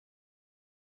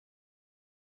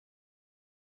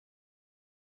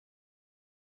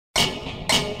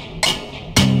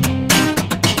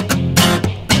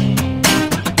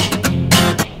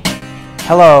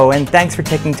Hello, and thanks for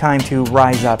taking time to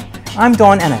rise up. I'm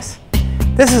Dawn Ennis.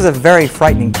 This is a very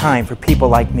frightening time for people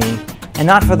like me, and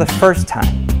not for the first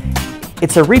time.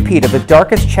 It's a repeat of the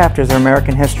darkest chapters of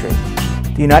American history.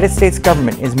 The United States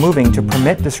government is moving to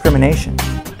permit discrimination.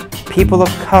 People of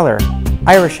color,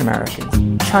 Irish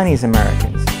Americans, Chinese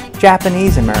Americans,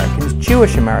 Japanese Americans,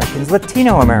 Jewish Americans,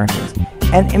 Latino Americans,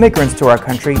 and immigrants to our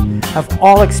country have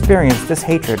all experienced this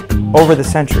hatred over the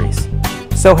centuries.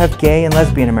 So have gay and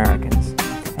lesbian Americans.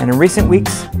 And in recent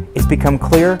weeks, it's become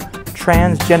clear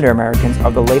transgender Americans are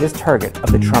the latest target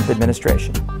of the Trump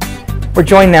administration. We're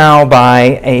joined now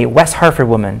by a West Hartford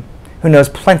woman who knows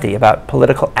plenty about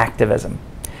political activism.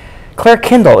 Clare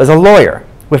Kindall is a lawyer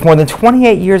with more than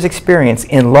 28 years' experience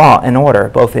in law and order,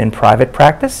 both in private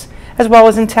practice as well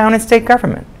as in town and state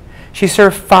government. She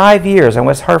served 5 years on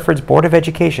West Hartford's Board of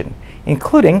Education,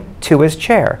 including 2 as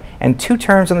chair and 2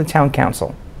 terms on the town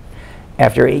council.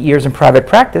 After 8 years in private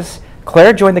practice,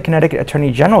 Clare joined the Connecticut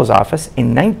Attorney General's office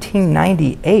in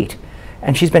 1998,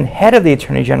 and she's been head of the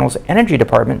Attorney General's Energy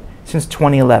Department since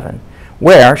 2011,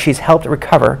 where she's helped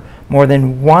recover more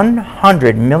than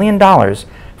 $100 million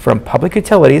from public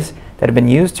utilities that have been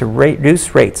used to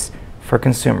reduce rates for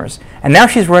consumers. And now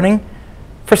she's running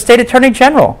for State Attorney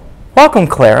General. Welcome,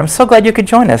 Clare. I'm so glad you could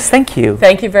join us. Thank you.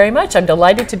 Thank you very much. I'm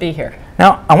delighted to be here.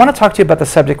 Now, I want to talk to you about the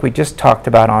subject we just talked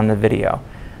about on the video.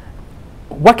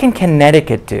 What can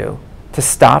Connecticut do to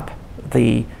stop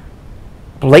the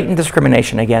blatant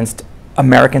discrimination against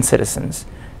American citizens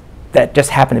that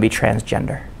just happen to be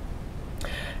transgender?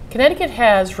 Connecticut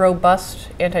has robust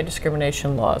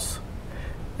anti-discrimination laws.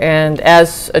 And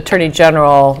as Attorney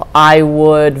General, I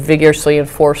would vigorously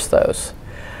enforce those.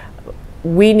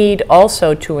 We need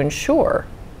also to ensure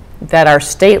that our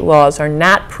state laws are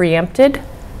not preempted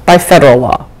by federal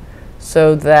law,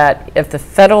 so that if the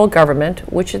federal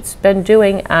government, which it's been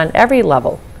doing on every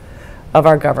level of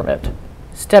our government,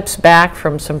 steps back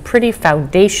from some pretty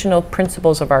foundational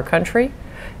principles of our country,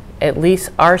 at least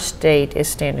our state is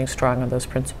standing strong on those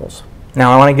principles.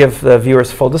 Now, I want to give the viewers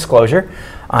full disclosure.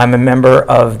 I'm a member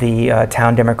of the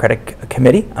Town Democratic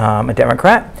Committee. I'm a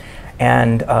Democrat.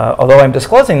 And although I'm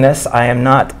disclosing this, I am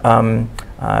not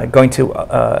going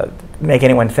to make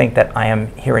anyone think that I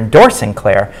am here endorsing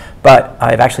Clare, but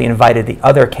I've actually invited the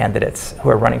other candidates who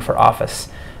are running for office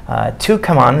to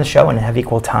come on the show and have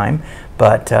equal time.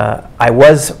 But I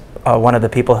was one of the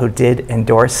people who did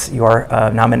endorse your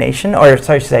nomination, or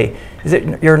sorry to say, is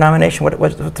it your nomination?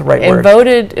 What's the right word?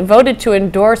 Voted to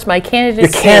endorse my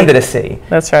candidacy. Your candidacy.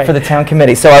 That's right. For the town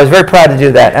committee. So I was very proud to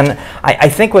do that. And I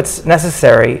think what's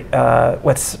necessary,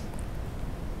 what's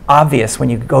obvious when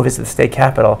you go visit the state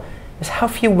capitol, is how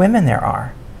few women there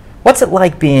are. What's it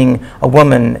like being a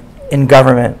woman in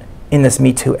government in this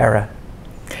Me Too era?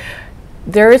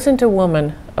 There isn't a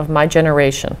woman of my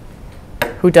generation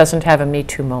who doesn't have a Me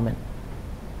Too moment.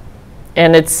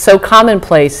 And it's so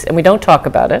commonplace, and we don't talk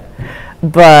about it,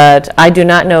 but I do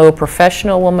not know a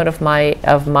professional woman of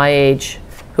my age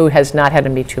who has not had a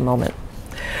Me Too moment.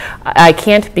 I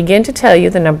can't begin to tell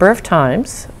you the number of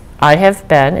times I have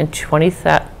been in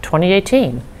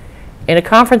 2018 in a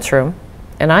conference room,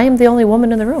 and I am the only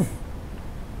woman in the room.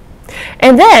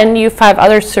 And then you have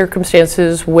other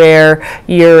circumstances where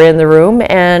you're in the room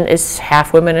and it's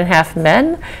half women and half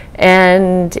men,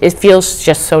 and it feels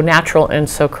just so natural and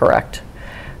so correct.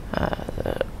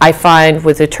 I find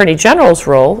with the Attorney General's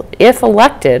role, if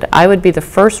elected, I would be the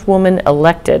first woman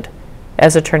elected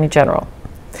as Attorney General.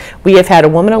 We have had a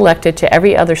woman elected to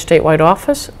every other statewide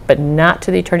office, but not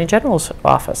to the Attorney General's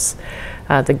office.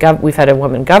 We've had a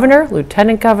woman governor,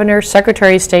 lieutenant governor,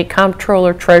 secretary of state,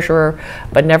 comptroller, treasurer,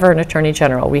 but never an attorney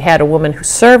general. We had a woman who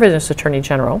served as attorney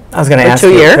general. I was going to ask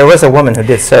you, there was a woman who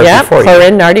did serve before you. Clare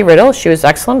Kindall. She was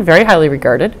excellent, very highly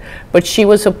regarded, but she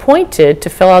was appointed to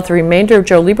fill out the remainder of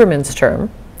Joe Lieberman's term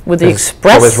with the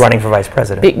express. He was running for vice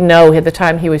president. No, at the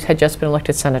time he had just been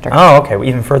elected senator. Oh, okay, well,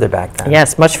 even further back then.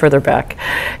 Yes, much further back.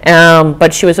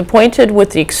 But she was appointed with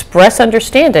the express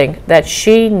understanding that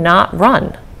she not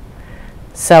run.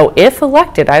 So if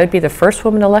elected, I would be the first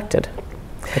woman elected.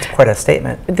 That's quite a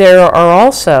statement. There are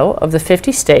also, of the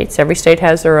 50 states, every state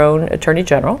has their own attorney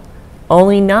general,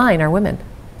 only 9 are women.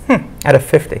 Out of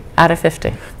 50? Out of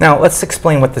 50. Now, let's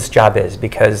explain what this job is,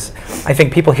 because I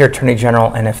think people hear attorney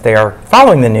general, and if they are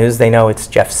following the news, they know it's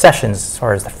Jeff Sessions as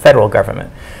far as the federal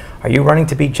government. Are you running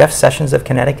to be Jeff Sessions of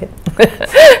Connecticut?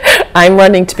 I'm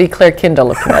running to be Clare Kindall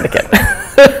of Connecticut.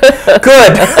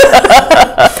 Good.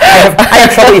 I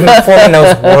have trouble even forming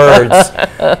those words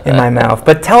in my mouth.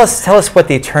 But tell us what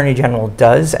the Attorney General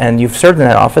does, and you've served in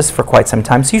that office for quite some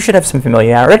time, so you should have some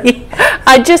familiarity.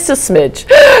 Just a smidge.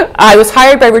 I was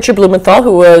hired by Richard Blumenthal,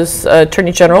 who was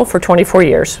Attorney General for 24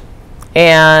 years.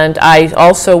 And I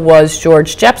also was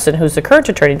George Jepson, who's the current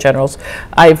Attorney General.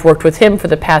 I've worked with him for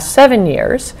the past 7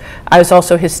 years. I was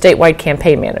also his statewide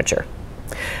campaign manager.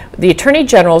 The Attorney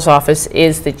General's office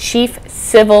is the chief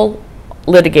civil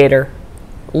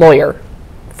lawyer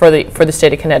for the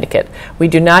state of Connecticut. We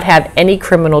do not have any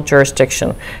criminal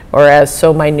jurisdiction, or as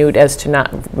so minute as to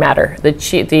not matter. The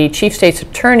chief state's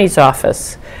attorney's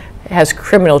office has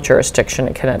criminal jurisdiction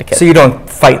in Connecticut. So you don't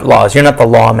fight laws. You're not the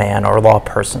lawman or law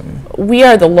person. We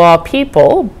are the law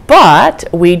people, but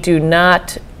we do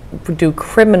not do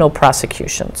criminal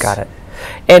prosecutions. Got it.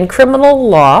 And criminal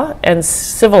law and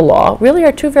civil law really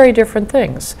are two very different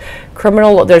things.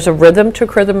 There's a rhythm to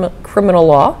criminal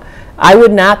law. I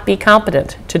would not be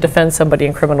competent to defend somebody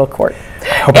in criminal court.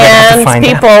 And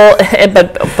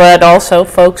but also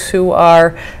folks who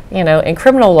are, in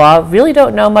criminal law really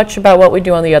don't know much about what we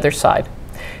do on the other side.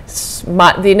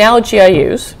 The analogy I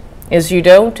use is you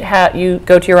go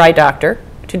to your eye doctor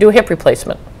to do a hip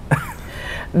replacement.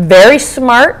 Very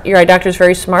smart, your eye doctor is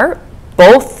very smart.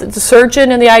 Both the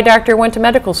surgeon and the eye doctor went to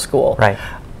medical school. Right.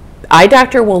 Eye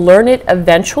doctor will learn it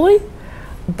eventually,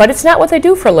 but it's not what they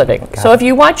do for a living. So if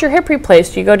you want your hip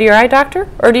replaced, do you go to your eye doctor,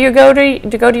 or do you go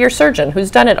to your surgeon who's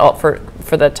done it all for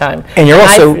that time? And you're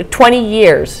also 20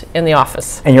 years in the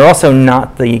office. And you're also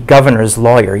not the governor's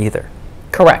lawyer either.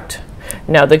 Correct.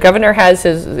 No, the governor has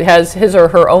his or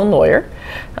her own lawyer.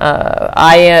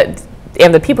 I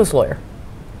am the people's lawyer.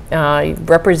 I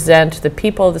represent the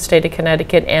people of the state of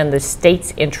Connecticut and the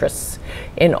state's interests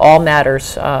in all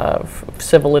matters of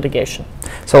civil litigation.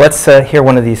 So let's hear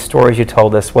one of these stories you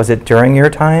told us. Was it during your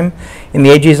time in the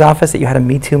AG's office that you had a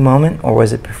Me Too moment, or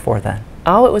was it before then?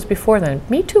 Oh, it was before then.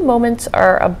 Me Too moments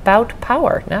are about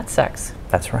power, not sex.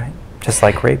 That's right. Just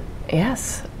like rape.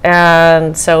 Yes.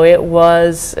 And so it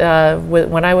was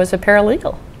when I was a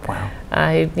paralegal. Wow.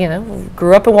 I,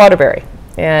 grew up in Waterbury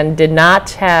and did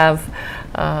not have,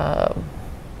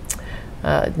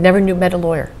 never met a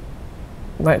lawyer.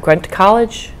 Went to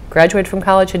college, graduated from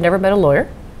college, had never met a lawyer.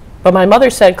 But my mother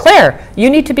said, Claire, you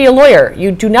need to be a lawyer.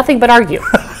 You do nothing but argue.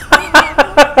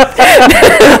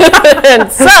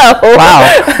 And so,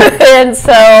 wow. And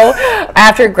so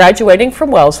after graduating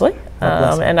from Wellesley,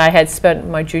 and I had spent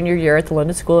my junior year at the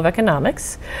London School of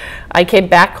Economics, I came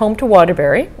back home to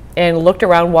Waterbury and looked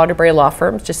around Waterbury law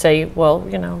firms to say, well,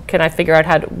 can I figure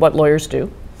out what lawyers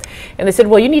do? And they said,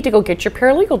 well, you need to go get your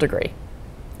paralegal degree.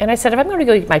 And I said, if I'm going to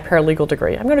go get my paralegal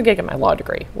degree, I'm going to go get my law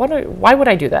degree. Why would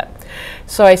I do that?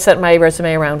 So I sent my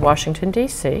resume around Washington,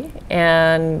 D.C.,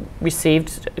 and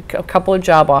received a couple of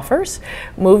job offers,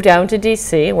 moved down to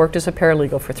D.C., and worked as a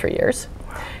paralegal for 3 years.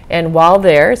 And while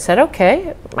there, said,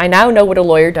 okay, I now know what a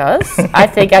lawyer does. I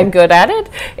think I'm good at it.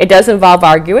 It does involve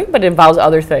arguing, but it involves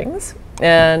other things.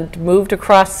 And moved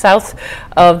across south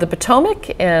of the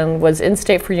Potomac and was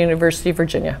in-state for University of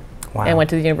Virginia. Wow. And went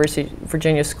to the University of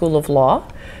Virginia School of Law,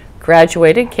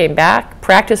 graduated, came back,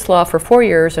 practiced law for 4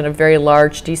 years in a very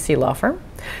large DC law firm,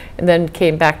 and then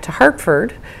came back to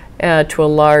Hartford, to a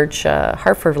large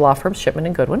Hartford law firm, Shipman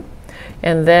and Goodwin,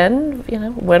 and then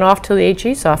went off to the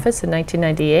AG's office in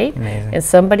 1998. Amazing. And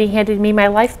somebody handed me my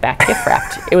life back, gift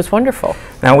wrapped. It was wonderful.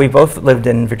 Now, we both lived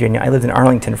in Virginia. I lived in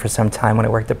Arlington for some time when I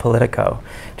worked at Politico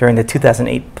during the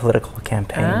 2008 political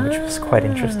campaign, which was quite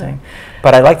interesting.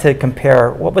 But I'd like to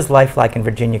compare, what was life like in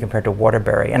Virginia compared to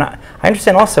Waterbury? And I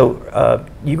understand also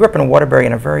you grew up in Waterbury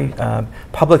in a very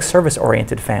public service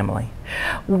oriented family.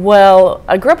 Well,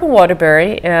 I grew up in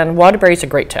Waterbury, and Waterbury's a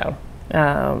great town.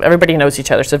 Everybody knows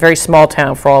each other. It's a very small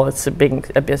town for all it's a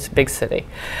big city.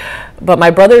 But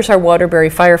my brothers are Waterbury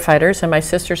firefighters, and my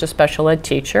sister's a special ed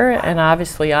teacher, and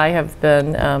obviously I have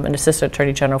been an assistant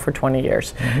attorney general for 20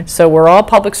 years. Mm-hmm. So we're all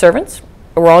public servants.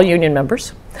 We're all union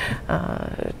members.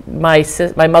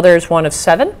 My mother is one of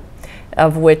 7,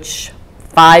 of which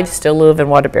 5 still live in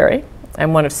Waterbury.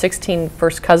 I'm one of 16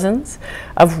 first cousins,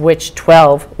 of which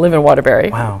 12 live in Waterbury.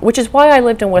 Wow. Which is why I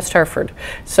lived in West Hartford,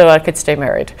 so I could stay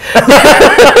married.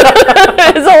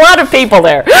 There's a lot of people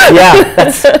there. Yeah,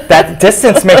 that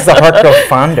distance makes the heart grow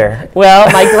fonder. Well,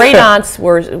 my great aunts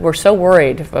were so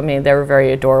worried. I mean, they were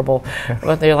very adorable.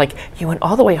 But they're like, you went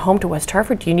all the way home to West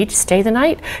Hartford? Do you need to stay the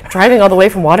night? Driving all the way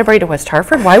from Waterbury to West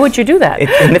Hartford? Why would you do that?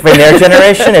 In their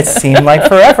generation, it seemed like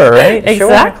forever, right?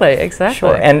 Exactly, exactly.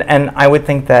 Sure. And I would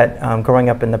think that growing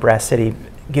up in the Brass City,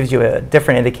 gives you a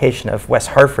different indication of West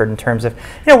Hartford in terms of,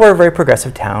 we're a very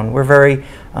progressive town. We're very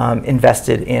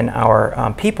invested in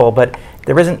our people, but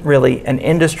there isn't really an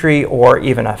industry or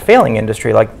even a failing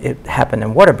industry like it happened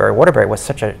in Waterbury. Waterbury was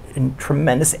such a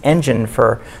tremendous engine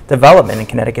for development in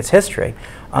Connecticut's history.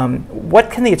 What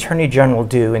can the Attorney General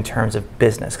do in terms of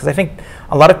business? Because I think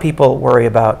a lot of people worry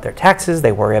about their taxes,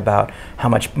 they worry about how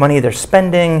much money they're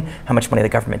spending, how much money the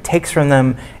government takes from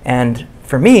them, and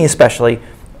for me especially,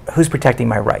 who's protecting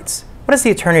my rights? What does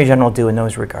the Attorney General do in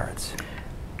those regards?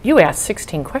 You asked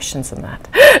 16 questions in that.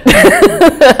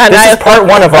 This is part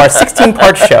one of our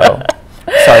 16-part show.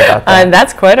 Sorry about that. And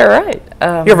that's quite all right.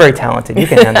 You're very talented. You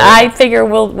can handle it. I figure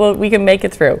we can make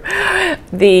it through.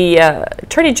 The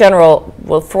Attorney General,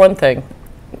 well, for one thing,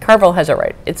 Carville has it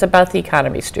right. It's about the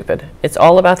economy, stupid. It's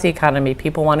all about the economy.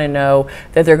 People want to know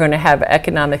that they're going to have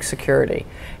economic security.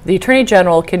 The Attorney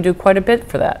General can do quite a bit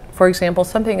for that. For example,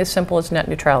 something as simple as net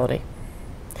neutrality.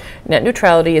 Net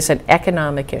neutrality is an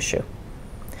economic issue,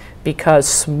 because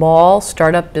small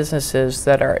startup businesses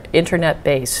that are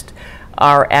internet-based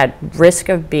are at risk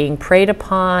of being preyed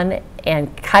upon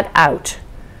and cut out.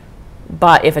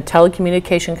 But if a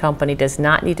telecommunication company does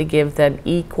not need to give them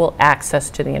equal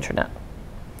access to the internet.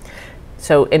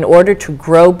 So in order to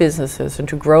grow businesses and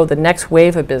to grow the next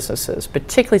wave of businesses,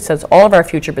 particularly since all of our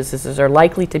future businesses are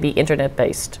likely to be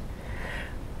internet-based,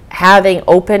 having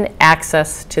open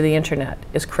access to the internet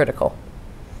is critical.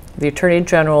 The Attorney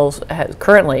General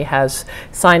currently has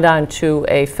signed on to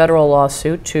a federal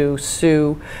lawsuit to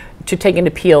take an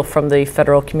appeal from the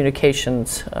Federal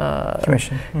Communications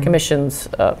Commission's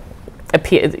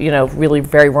appeal, really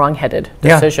very wrong-headed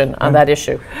decision on that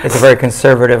issue. It's a very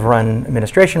conservative-run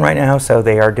administration right now, so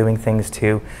they are doing things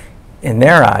to, in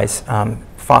their eyes,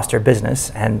 foster business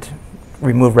and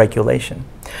remove regulation.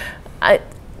 I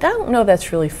don't know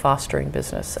that's really fostering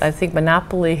business. I think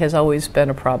monopoly has always been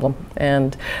a problem,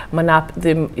 and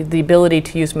the ability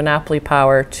to use monopoly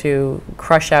power to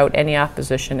crush out any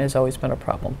opposition has always been a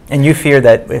problem. And you fear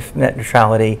that if net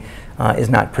neutrality is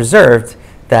not preserved,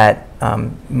 that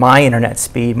my internet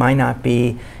speed might not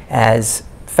be as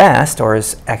fast or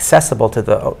as accessible to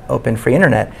the open free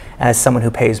internet as someone who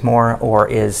pays more or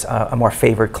is a more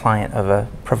favored client of a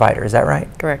provider. Is that right?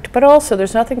 Correct. But also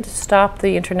there's nothing to stop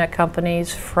the internet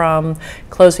companies from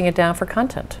closing it down for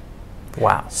content.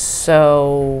 Wow.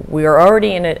 So we are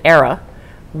already in an era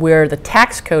where the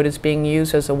tax code is being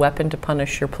used as a weapon to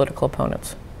punish your political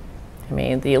opponents. I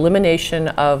mean, the elimination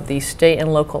of the state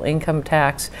and local income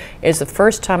tax is the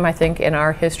first time, I think, in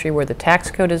our history where the tax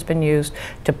code has been used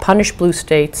to punish blue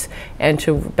states and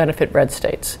to benefit red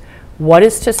states. What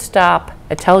is to stop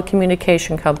a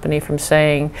telecommunication company from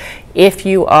saying, if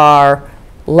you are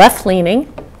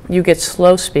left-leaning, you get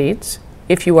slow speeds.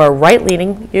 If you are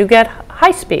right-leaning, you get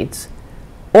high speeds.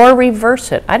 Or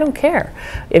reverse it. I don't care.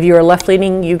 If you're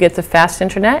left-leaning, you get the fast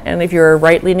internet, and if you're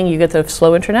right-leaning, you get the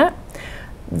slow internet.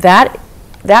 That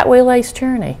way lies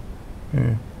tyranny.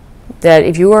 That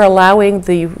if you are allowing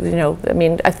the,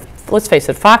 let's face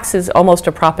it, Fox is almost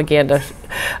a propaganda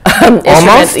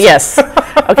Almost? Yes.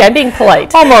 Okay, I'm being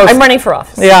polite. Almost. I'm running for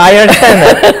office. Yeah, I understand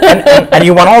that. and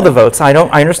you want all the votes. I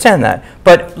understand that.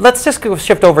 But let's just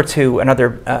shift over to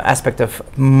another aspect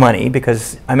of money,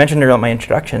 because I mentioned earlier in my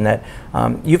introduction that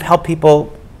you've helped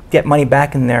people get money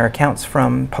back in their accounts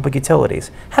from public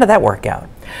utilities. How did that work out?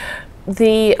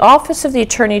 The Office of the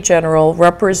Attorney General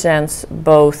represents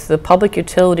both the Public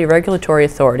Utility Regulatory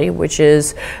Authority, which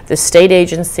is the state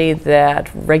agency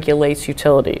that regulates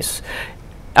utilities,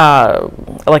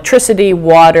 electricity,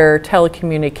 water,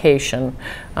 telecommunication.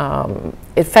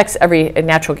 It affects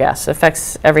natural gas,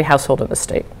 affects every household in the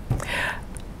state.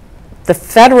 The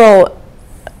Federal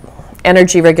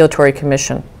Energy Regulatory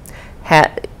Commission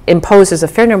imposes a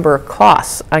fair number of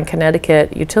costs on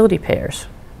Connecticut utility payers.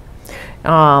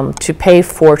 To pay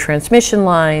for transmission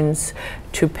lines,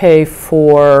 to pay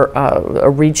for a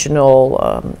regional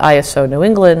ISO New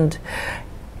England,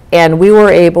 and we were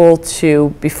able to,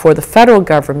 before the federal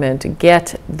government,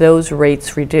 get those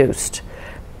rates reduced.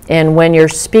 And when you're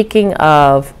speaking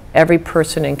of every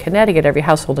person in Connecticut, every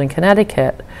household in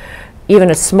Connecticut, even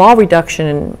a small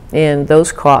reduction in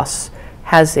those costs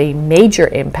has a major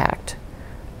impact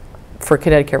for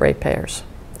Connecticut ratepayers.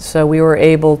 So we were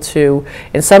able to,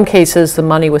 in some cases, the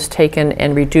money was taken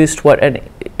and reduced it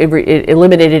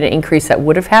eliminated an increase that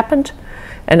would have happened,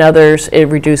 and others, it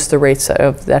reduced the rates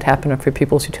that happened for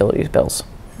people's utilities bills.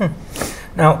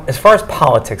 Now, as far as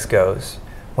politics goes,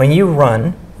 when you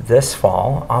run this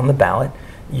fall on the ballot,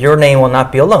 your name will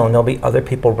not be alone. There'll be other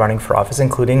people running for office,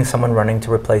 including someone running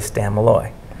to replace Dan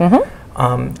Malloy.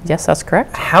 Yes, that's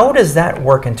correct. How does that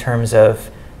work in terms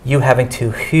of you having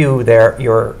to hew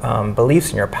your beliefs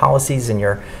and your policies and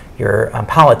your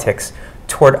politics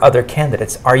toward other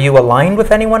candidates. Are you aligned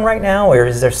with anyone right now, or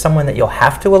is there someone that you'll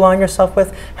have to align yourself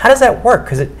with? How does that work?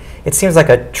 Because it seems like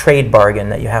a trade bargain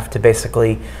that you have to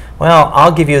basically, well,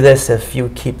 I'll give you this if you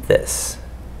keep this.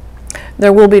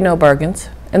 There will be no bargains,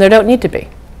 and there don't need to be.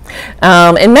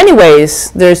 In many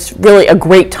ways, there's really a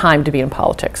great time to be in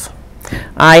politics.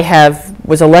 I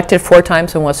was elected 4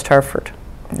 times in West Hartford,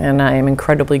 and I am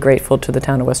incredibly grateful to the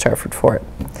town of West Hartford for it.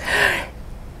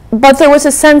 But there was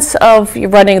a sense of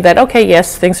running that, okay,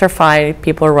 yes, things are fine,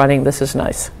 people are running, this is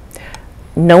nice.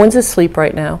 No one's asleep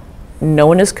right now. No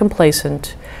one is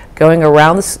complacent. Going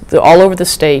around all over the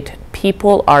state,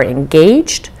 people are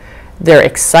engaged, they're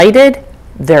excited,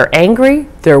 they're angry,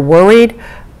 they're worried,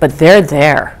 but they're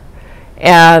there.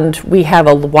 And we have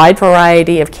a wide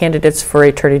variety of candidates for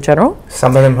Attorney General.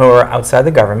 Some of them who are outside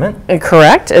the government.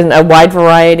 Correct, and a wide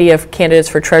variety of candidates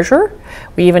for Treasurer.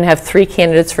 We even have 3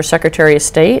 candidates for Secretary of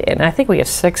State, and I think we have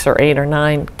 6 or 8 or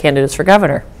 9 candidates for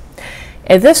Governor.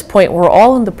 At this point, we're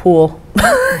all in the pool.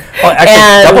 Well,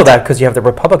 actually, double that, because you have the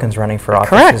Republicans running for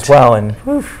office as well. And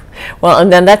well, and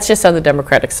then that's just on the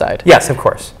Democratic side. Yes, of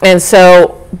course. And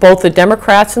so both the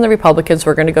Democrats and the Republicans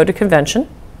were going to go to convention,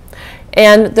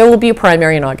 and there will be a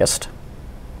primary in August.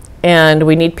 And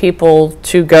we need people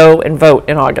to go and vote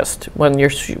in August when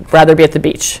you'd rather be at the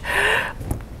beach.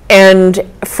 And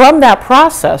from that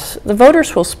process, the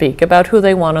voters will speak about who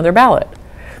they want on their ballot.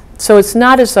 So it's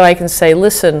not as though I can say,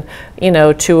 listen,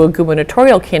 to a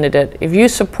gubernatorial candidate, if you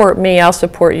support me, I'll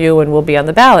support you and we'll be on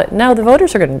the ballot. No, the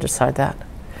voters are going to decide that.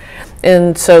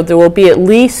 And so there will be at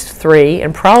least 3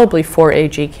 and probably 4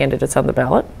 AG candidates on the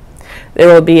ballot.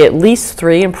 There will be at least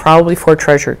 3 and probably 4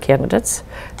 treasurer candidates.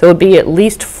 There will be at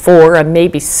least 4 and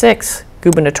maybe 6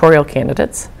 gubernatorial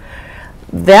candidates.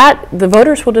 That the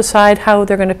voters will decide how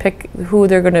they're going to pick who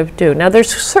they're going to do. Now,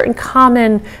 there's certain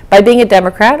common, by being a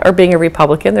Democrat or being a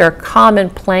Republican, there are common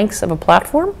planks of a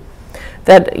platform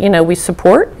that we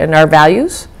support and our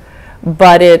values.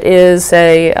 But it is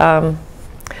I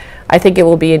think it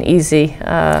will be an easy.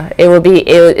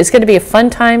 It's going to be a fun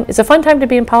time. It's a fun time to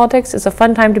be in politics. It's a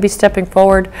fun time to be stepping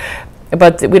forward.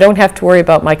 But we don't have to worry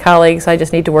about my colleagues. I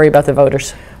just need to worry about the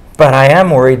voters. But I am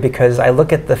worried because I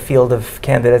look at the field of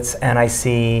candidates and I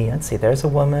see, let's see, there's a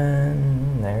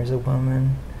woman, there's a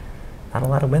woman. Not a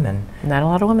lot of women. Not a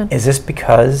lot of women. Is this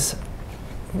because,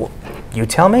 you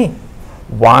tell me,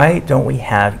 why don't we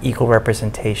have equal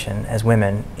representation as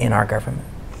women in our government?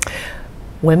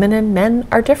 Women and men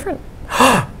are different.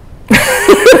 Newsflash!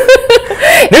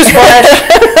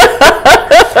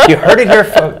 You heard it here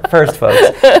first,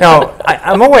 folks. No,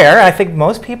 I'm aware. I think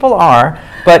most people are,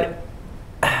 but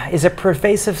is it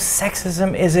pervasive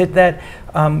sexism? Is it that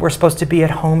we're supposed to be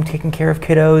at home taking care of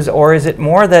kiddos? Or is it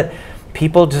more that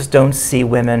people just don't see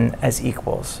women as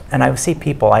equals? And I see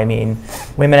people, I mean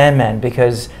women and men,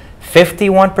 because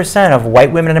 51% of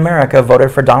white women in America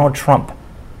voted for Donald Trump.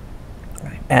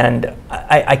 Right. And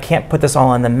I can't put this all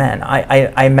on the men.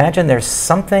 I imagine there's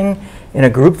something in a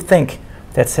groupthink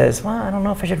that says, well, I don't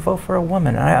know if I should vote for a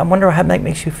woman. I wonder how that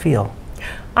makes you feel.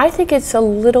 I think it's not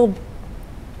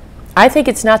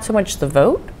so much the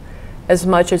vote as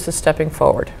much as the stepping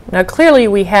forward. Now, clearly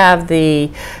we have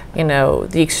the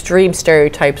extreme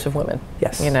stereotypes of women.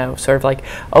 Yes. Sort of like,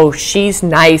 oh, she's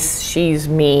nice, she's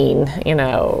mean,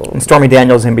 And Stormy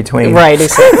Daniels in between. Right,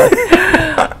 exactly.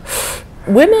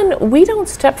 Women, we don't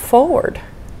step forward,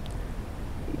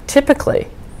 typically,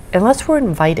 unless we're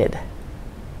invited.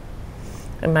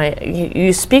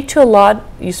 You speak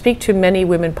to many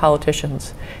women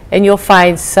politicians, and you'll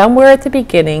find somewhere at the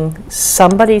beginning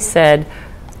somebody said,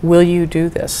 will you do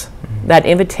this? Mm-hmm. That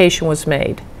invitation was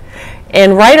made.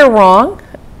 And right or wrong,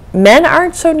 men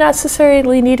aren't so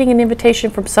necessarily needing an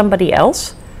invitation from somebody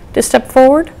else to step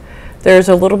forward. There's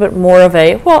a little bit more of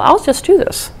a, well, I'll just do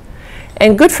this.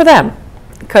 And good for them,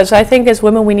 because I think as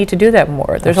women we need to do that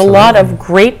more. There's Absolutely. A lot of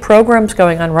great programs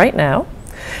going on right now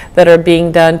that are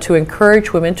being done to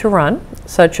encourage women to run,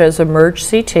 such as Emerge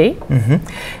CT, mm-hmm.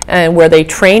 and where they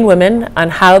train women on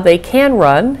how they can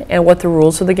run and what the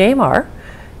rules of the game are.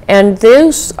 And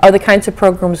those are the kinds of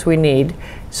programs we need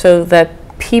so that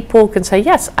people can say,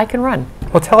 yes, I can run.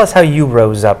 Well, tell us how you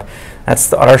rose up.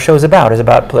 That's what our show is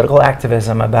about political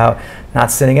activism, about not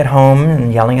sitting at home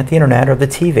and yelling at the internet or the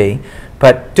TV,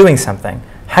 but doing something.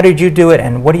 How did you do it,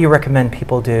 and what do you recommend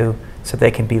people do so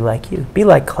they can be like you, be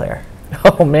like Claire?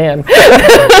 Oh, man.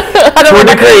 I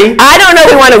don't know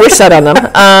if we want to wish that on them.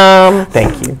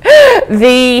 Thank you.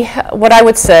 What I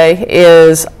would say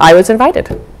is I was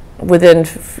invited.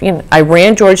 I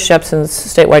ran George Jepson's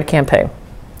statewide campaign.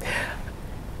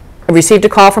 I received a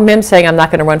call from him saying I'm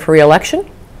not going to run for re-election.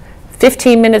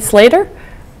 15 minutes later,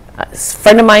 a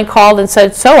friend of mine called and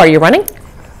said, so are you running?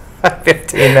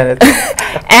 15 minutes.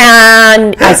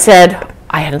 And I said,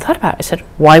 I hadn't thought about it. I said,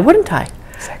 why wouldn't I?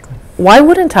 Exactly. Why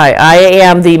wouldn't I? I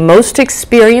am the most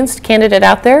experienced candidate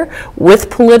out there with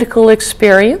political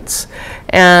experience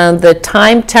and the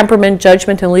time, temperament,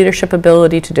 judgment, and leadership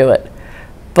ability to do it.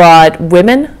 But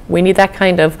women, we need that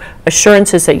kind of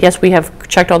assurances that, yes, we have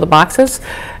checked all the boxes,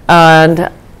 and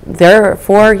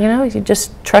therefore, you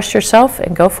just trust yourself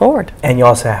and go forward. And you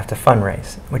also have to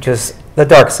fundraise, which is the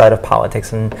dark side of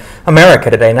politics in America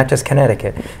today, not just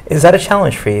Connecticut. Is that a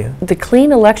challenge for you? The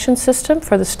clean election system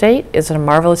for the state is a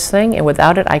marvelous thing, and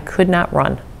without it, I could not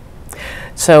run.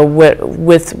 So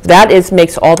with that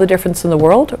makes all the difference in the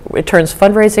world. It turns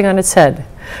fundraising on its head.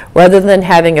 Rather than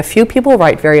having a few people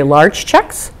write very large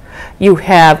checks, you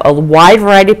have a wide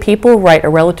variety of people write a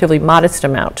relatively modest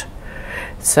amount.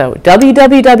 So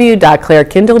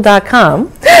www.clarekindall.com.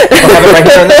 We'll have it right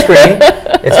here on the screen.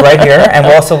 It's right here, and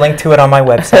we'll also link to it on my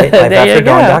website,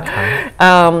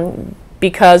 lifeafterdawn.com.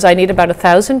 Because I need about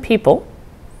 1,000 people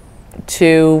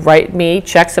to write me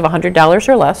checks of $100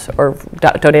 or less, or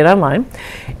donate online,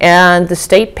 and the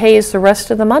state pays the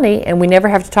rest of the money, and we never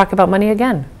have to talk about money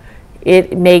again.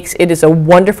 It is a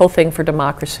wonderful thing for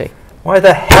democracy. Why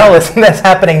the hell isn't this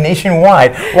happening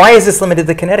nationwide? Why is this limited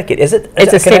to Connecticut? It's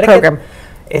a state program.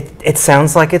 It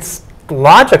sounds like it's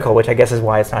logical, which I guess is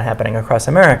why it's not happening across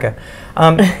America.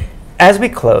 As we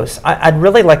close, I'd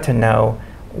really like to know,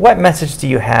 what message do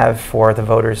you have for the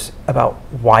voters about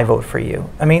why vote for you?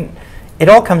 I mean, it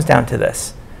all comes down to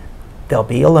this. They'll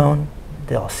be alone,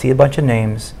 they'll see a bunch of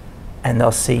names, and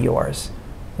they'll see yours.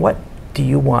 What do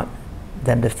you want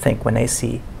them to think when they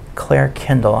see Clare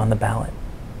Kindall on the ballot?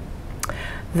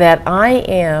 That I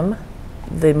am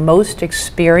the most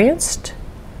experienced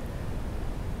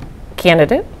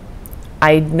candidate.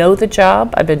 I know the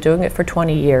job. I've been doing it for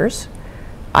 20 years.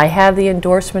 I have the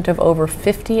endorsement of over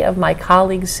 50 of my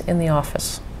colleagues in the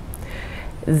office.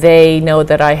 They know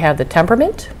that I have the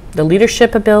temperament, the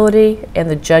leadership ability, and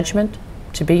the judgment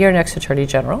to be your next Attorney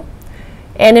General.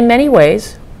 And in many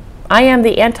ways, I am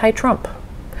the anti-Trump.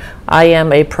 I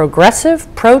am a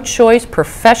progressive, pro-choice,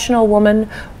 professional woman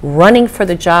running for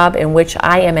the job in which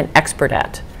I am an expert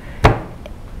at.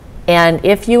 And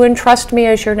if you entrust me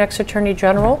as your next Attorney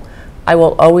General, I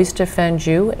will always defend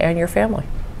you and your family.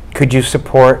 Could you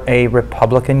support a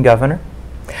Republican governor?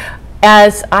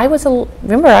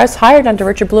 Remember, I was hired under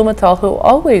Richard Blumenthal, who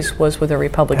always was with a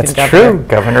Republican governor. That's true.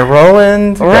 Governor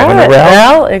Rowland, right. Governor Rowell.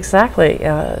 Well, exactly.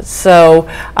 So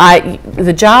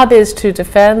the job is to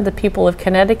defend the people of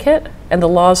Connecticut and the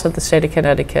laws of the state of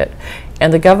Connecticut.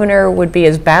 And the governor would be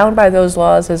as bound by those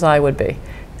laws as I would be.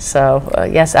 So,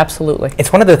 yes, absolutely.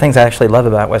 It's one of the things I actually love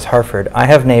about West Hartford. I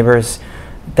have neighbors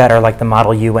that are like the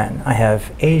model UN. I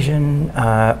have Asian,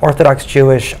 Orthodox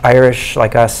Jewish, Irish,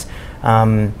 like us,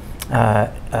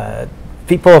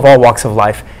 people of all walks of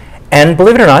life. And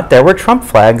believe it or not, there were Trump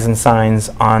flags and signs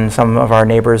on some of our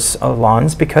neighbors'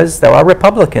 lawns because there are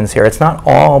Republicans here. It's not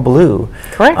all blue.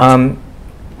 Correct.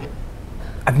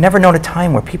 I've never known a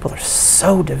time where people are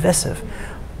so divisive.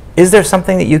 Is there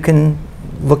something that you can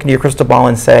look into your crystal ball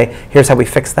and say, here's how we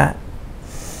fix that?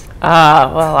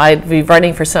 Well, I'd be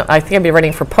running for I think I'd be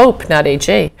running for Pope, not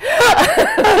AG.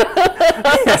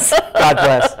 Yes, God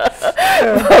bless.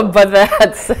 But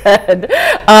that said,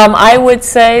 I would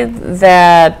say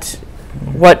that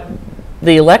what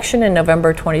the election in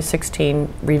November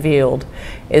 2016 revealed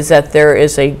is that there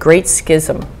is a great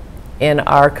schism in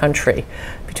our country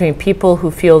between people who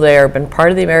feel they have been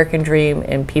part of the American dream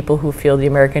and people who feel the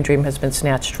American dream has been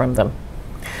snatched from them.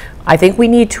 I think we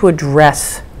need to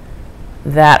address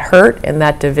that hurt and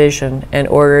that division in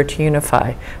order to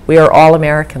unify. We are all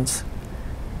Americans,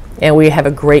 and we have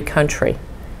a great country,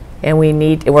 and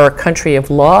we're a country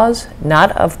of laws,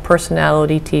 not of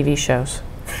personality TV shows.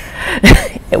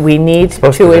 We need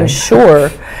to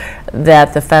ensure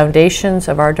that the foundations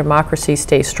of our democracy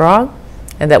stay strong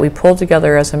and that we pull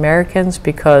together as Americans,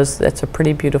 because that's a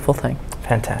pretty beautiful thing.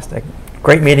 Fantastic.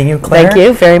 Great meeting you, Clare. Thank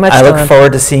you very much, I Dawn. look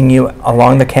forward to seeing you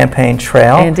along the campaign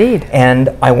trail. Indeed. And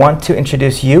I want to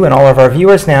introduce you and all of our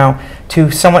viewers now to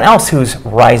someone else who's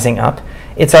rising up.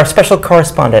 It's our special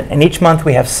correspondent, and each month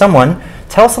we have someone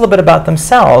tell us a little bit about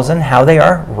themselves and how they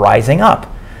are rising up.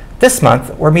 This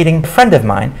month we're meeting a friend of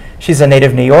mine. She's a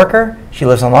native New Yorker, she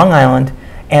lives on Long Island,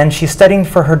 and she's studying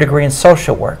for her degree in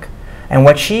social work. And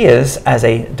what she is, as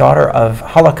a daughter of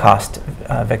Holocaust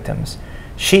victims,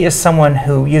 she is someone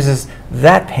who uses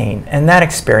that pain and that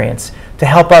experience to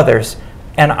help others,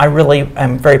 and I really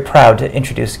am very proud to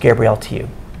introduce Gabrielle to you.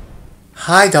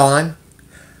 Hi, Dawn.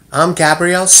 I'm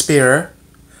Gabrielle Spearer,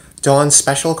 Dawn's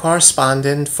special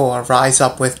correspondent for Rise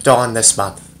Up with Dawn this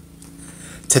month.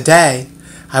 Today,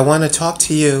 I want to talk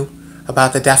to you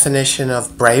about the definition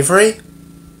of bravery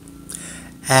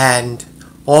and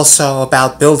also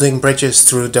about building bridges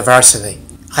through diversity.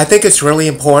 I think it's really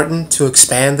important to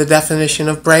expand the definition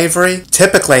of bravery.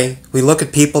 Typically, we look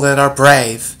at people that are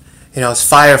brave, as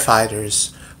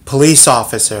firefighters, police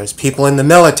officers, people in the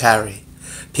military,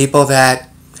 people that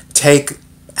take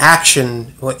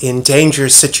action in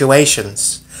dangerous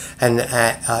situations, and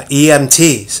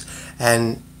EMTs,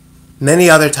 and many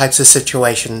other types of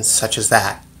situations such as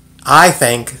that. I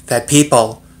think that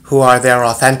people who are their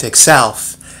authentic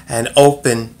self and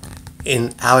open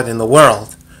out in the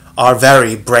world are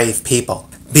very brave people.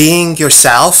 Being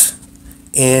yourself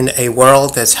in a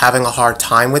world that's having a hard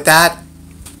time with that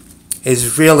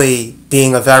is really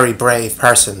being a very brave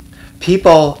person.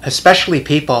 People, especially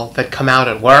people that come out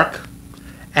at work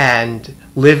and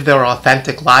live their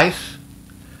authentic life,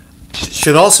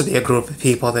 should also be a group of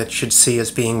people that should see as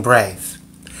being brave.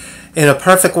 In a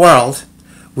perfect world,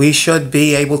 we should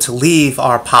be able to leave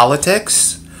our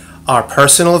politics, our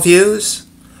personal views,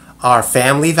 our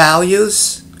family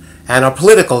values, and our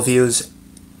political views,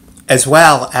 as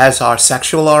well as our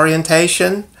sexual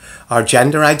orientation, our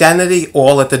gender identity,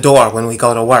 all at the door when we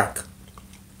go to work.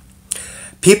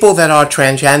 People that are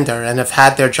transgender and have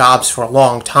had their jobs for a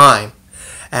long time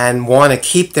and want to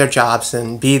keep their jobs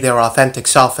and be their authentic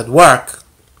self at work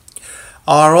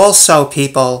are also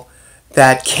people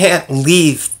that can't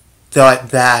leave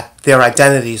their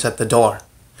identities at the door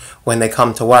when they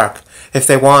come to work if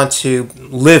they want to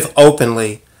live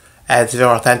openly as their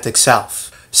authentic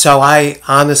self. So I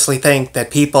honestly think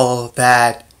that people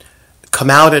that come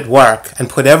out at work and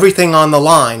put everything on the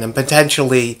line and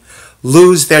potentially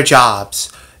lose their jobs,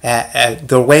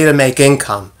 their way to make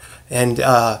income, and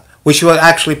which will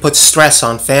actually put stress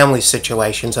on family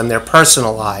situations and their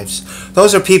personal lives.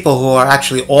 Those are people who are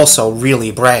actually also really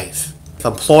brave. If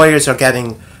employers are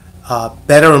getting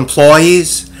better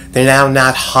employees, they're now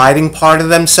not hiding part of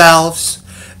themselves.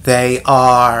 They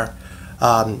are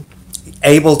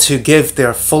able to give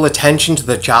their full attention to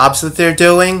the jobs that they're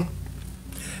doing.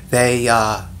 They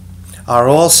are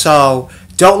also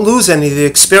don't lose any of the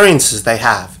experiences they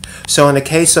have. So in the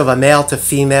case of a male to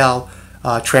female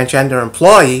transgender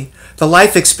employee, the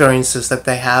life experiences that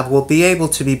they have will be able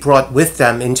to be brought with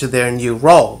them into their new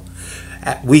role.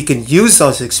 We can use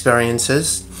those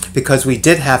experiences, because we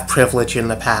did have privilege in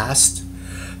the past,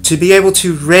 to be able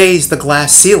to raise the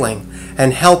glass ceiling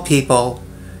and help people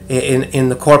in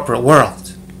the corporate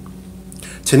world.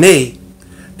 To me,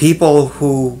 people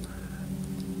who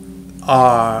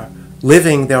are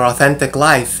living their authentic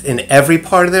life in every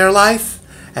part of their life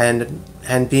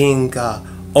and being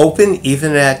open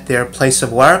even at their place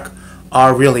of work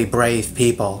are really brave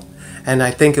people. And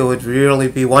I think it would really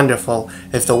be wonderful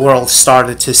if the world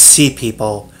started to see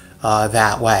people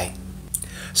that way.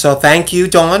 So thank you,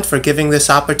 Dawn, for giving this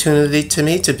opportunity to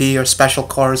me to be your special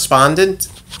correspondent.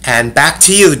 And back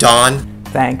to you, Dawn.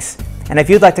 Thanks. And if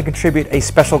you'd like to contribute a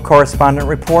special correspondent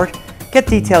report, get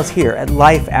details here at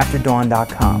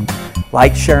lifeafterdawn.com.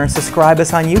 Like, share, and subscribe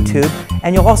us on YouTube,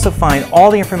 and you'll also find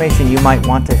all the information you might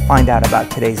want to find out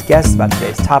about today's guests, about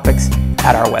today's topics,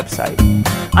 at our website.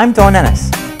 I'm Dawn Ennis.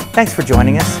 Thanks for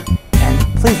joining us, and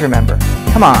please remember,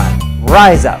 come on,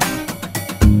 rise up.